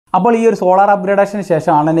അപ്പോൾ ഈ ഒരു സോളാർ അപ്ഗ്രേഡേഷന്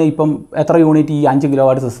ശേഷം ആണെന്നെ ഇപ്പം എത്ര യൂണിറ്റ് ഈ 5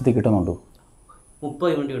 കിലോവാട്ട് സിസ്റ്റത്തിൽ കിട്ടുന്നുണ്ട്?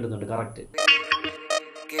 30 യൂണിറ്റ് കിട്ടുന്നുണ്ട് കറക്റ്റ്.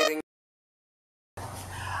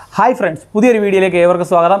 ഹായ് ഫ്രണ്ട്സ്, പുതിയൊരു വീഡിയോയിലേക്ക്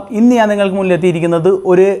ഏവർക്കും സ്വാഗതം. ഇന്ന് ഞാൻ നിങ്ങൾക്ക് മുന്നിൽ എത്തിയിരിക്കുന്നത്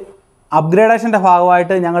ഒരു അപ്ഗ്രേഡേഷൻ്റെ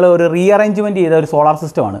ഭാഗമായിട്ട് ഞങ്ങൾ ഒരു റീഅറേഞ്ച്മെൻറ്റ് ചെയ്ത ഒരു സോളാർ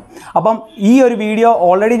സിസ്റ്റമാണ്. അപ്പം ഈ ഒരു വീഡിയോ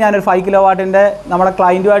ഓൾറെഡി ഞാനൊരു 5 കിലോവാട്ടിൻ്റെ നമ്മുടെ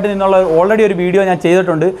ക്ലയൻറ്റുമായിട്ട് നിന്നുള്ള ഓൾറെഡി ഒരു വീഡിയോ ഞാൻ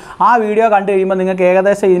ചെയ്തിട്ടുണ്ട്. ആ വീഡിയോ കണ്ടു കഴിയുമ്പോൾ നിങ്ങൾക്ക്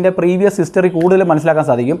ഏകദേശം ഇതിൻ്റെ പ്രീവിയസ് ഹിസ്റ്ററി കൂടുതൽ മനസ്സിലാക്കാൻ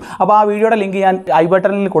സാധിക്കും. അപ്പോൾ ആ വീഡിയോയുടെ ലിങ്ക് ഞാൻ ഐ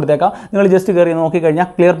ബട്ടണിൽ കൊടുത്തേക്കാം. നിങ്ങൾ ജസ്റ്റ് കയറി നോക്കിക്കഴിഞ്ഞാൽ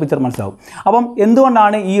ക്ലിയർ പിക്ചർ മനസ്സിലാവും. അപ്പം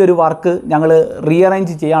എന്തുകൊണ്ടാണ് ഈ ഒരു വർക്ക് ഞങ്ങൾ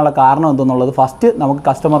റീഅറേഞ്ച് ചെയ്യാനുള്ള കാരണം എന്തെന്നുള്ളത് ഫസ്റ്റ് നമുക്ക്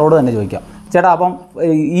കസ്റ്റമറോട് തന്നെ ചോദിക്കാം. ചേട്ടാ, അപ്പം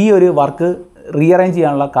ഈ ഒരു വർക്ക് റീഅറേഞ്ച്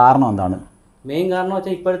ചെയ്യാനുള്ള കാരണം എന്താണ്? മെയിൻ കാരണം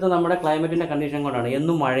വെച്ചാൽ ഇപ്പോഴത്തെ നമ്മുടെ ക്ലൈമറ്റിൻ്റെ കണ്ടീഷൻ കൊണ്ടാണ്.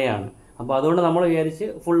 എന്നും മഴയാണ്. അപ്പോൾ അതുകൊണ്ട് നമ്മൾ വിചാരിച്ച്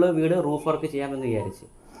ഫുള്ള് വീട് റൂഫ് വർക്ക് ചെയ്യാമെന്ന് വിചാരിച്ച്.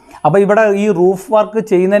 അപ്പോൾ ഇവിടെ ഈ റൂഫ് വർക്ക്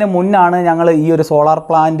ചെയ്യുന്നതിന് മുന്നാണ് ഞങ്ങൾ ഈ ഒരു സോളാർ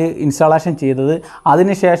പ്ലാന്റ് ഇൻസ്റ്റാളേഷൻ ചെയ്തത്.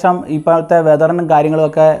 അതിനുശേഷം ഇപ്പോഴത്തെ വെതറിനും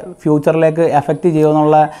കാര്യങ്ങളുമൊക്കെ ഫ്യൂച്ചറിലേക്ക് എഫക്റ്റ്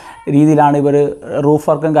ചെയ്യുമെന്നുള്ള രീതിയിലാണ് ഇവർ റൂഫ്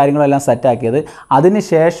വർക്കും കാര്യങ്ങളും എല്ലാം സെറ്റാക്കിയത്.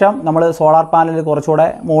 അതിനുശേഷം നമ്മൾ സോളാർ പാനൽ കുറച്ചുകൂടെ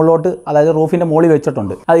മുകളിലോട്ട്, അതായത് റൂഫിൻ്റെ മുകളിൽ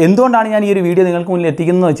വെച്ചിട്ടുണ്ട്. അത് എന്തുകൊണ്ടാണ് ഞാൻ ഈ ഒരു വീഡിയോ നിങ്ങൾക്ക് മുന്നിൽ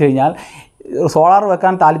എത്തിക്കുന്നതെന്ന് വെച്ച് കഴിഞ്ഞാൽ, സോളാർ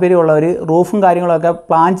വെക്കാൻ താല്പര്യമുള്ളവർ റൂഫും കാര്യങ്ങളൊക്കെ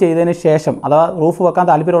പ്ലാൻ ചെയ്തതിന് ശേഷം, അഥവാ റൂഫ് വെക്കാൻ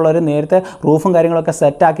താല്പര്യമുള്ളവർ നേരത്തെ റൂഫും കാര്യങ്ങളൊക്കെ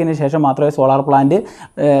സെറ്റാക്കിയതിന് ശേഷം മാത്രമേ സോളാർ പ്ലാന്റ്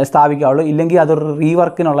സ്ഥാപിക്കാവുള്ളൂ. ഇല്ലെങ്കിൽ അതൊരു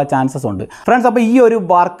റീവർക്കിനുള്ള ചാൻസസ് ഉണ്ട്. ഫ്രണ്ട്സ്, അപ്പോൾ ഈ ഒരു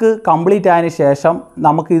വർക്ക് കംപ്ലീറ്റ് ആയതിനു ശേഷം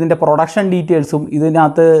നമുക്ക് ഇതിൻ്റെ പ്രൊഡക്ഷൻ ഡീറ്റെയിൽസും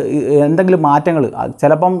ഇതിനകത്ത് എന്തെങ്കിലും മാറ്റങ്ങൾ,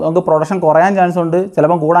 ചിലപ്പം നമുക്ക് പ്രൊഡക്ഷൻ കുറയാൻ ചാൻസ് ഉണ്ട്,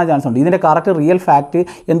 ചിലപ്പം കൂടാൻ ചാൻസ് ഉണ്ട്. ഇതിൻ്റെ കറക്റ്റ് റിയൽ ഫാക്റ്റ്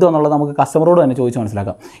എന്തുവെന്നുള്ളത് നമുക്ക് കസ്റ്റമറോട് തന്നെ ചോദിച്ച്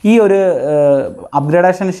മനസ്സിലാക്കാം. ഈ ഒരു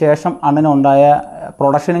അപ്ഗ്രേഡേഷന് ശേഷം അണ്ണനുണ്ടായ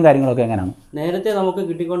പ്രൊഡക്ഷനും കാര്യങ്ങളൊക്കെ എങ്ങനെയാണ്? നേരത്തെ നമുക്ക്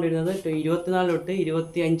കിട്ടിക്കൊണ്ടിരുന്നത് 24 തൊട്ട്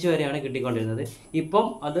 25 വരെയാണ് കിട്ടിക്കൊണ്ടിരുന്നത്. ഇപ്പം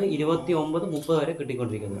അത് 29, 30 വരെ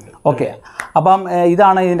കിട്ടിക്കൊണ്ടിരിക്കുന്നുണ്ട്. ഓക്കെ, അപ്പം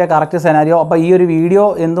ഇതാണ് ഇതിൻ്റെ കറക്റ്റ് സെനാരിയോ. അപ്പോൾ ഈ ഒരു വീഡിയോ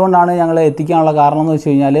എന്തുകൊണ്ടാണ് ഞങ്ങൾ എത്തിക്കാനുള്ള കാരണം എന്ന് വെച്ച്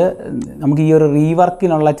കഴിഞ്ഞാൽ, നമുക്ക് ഈ ഒരു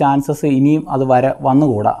റീവർക്കിനുള്ള ചാൻസസ് ഇനിയും അത്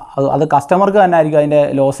വന്നുകൂടാ. അത് കസ്റ്റമർക്ക് തന്നെ ആയിരിക്കും അതിൻ്റെ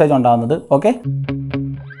ലോസേജ് ഉണ്ടാകുന്നത്. Okay,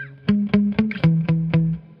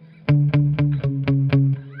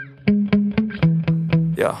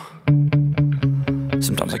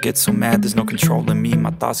 Sometimes I get so mad, there's no controlling me.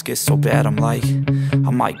 My thoughts get so bad, I'm like,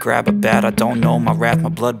 I might grab a bat, I don't know. My wrath,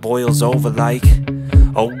 my blood boils over like,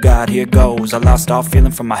 oh God, here goes. I lost all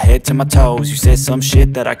feeling from my head to my toes. You said some shit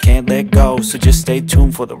that I can't let go, so just stay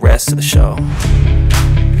tuned for the rest of the show.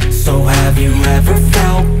 So have you ever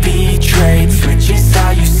felt betrayed? Switches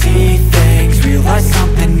how you see things, realize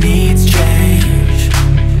something needs change.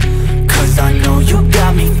 Cause I know you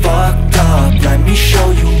got me fucked up, let me show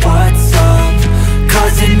you what's up.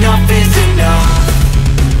 Cause enough is enough.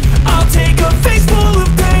 I'll take a face full of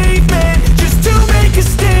pavement just to make a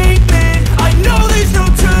statement. I know there's no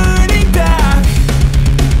turning back.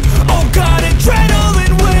 Oh God,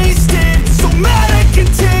 adrenaline wasted, so mad I can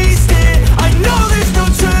taste it. I know there's no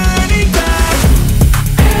turning back.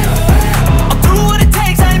 I'll do what it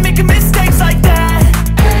takes, I ain't making mistakes like that.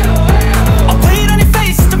 I'll play it on your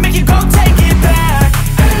face just to make you go take it back.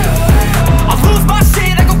 I'll lose my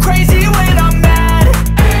shit, I go crazy when I'm mad.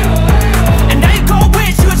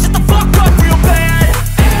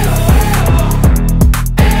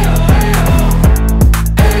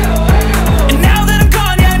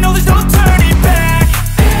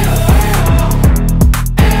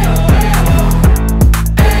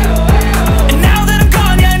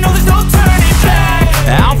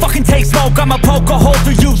 I'ma poke a hole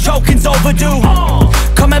through you, choking's overdue.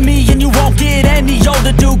 Come at me and you won't get any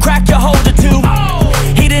older, dude. Crack your holder too.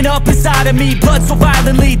 Heating up inside of me, blood so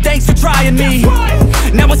violently. Thanks for trying me.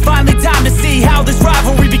 Now it's finally time to see how this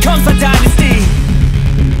rivalry becomes a dynasty.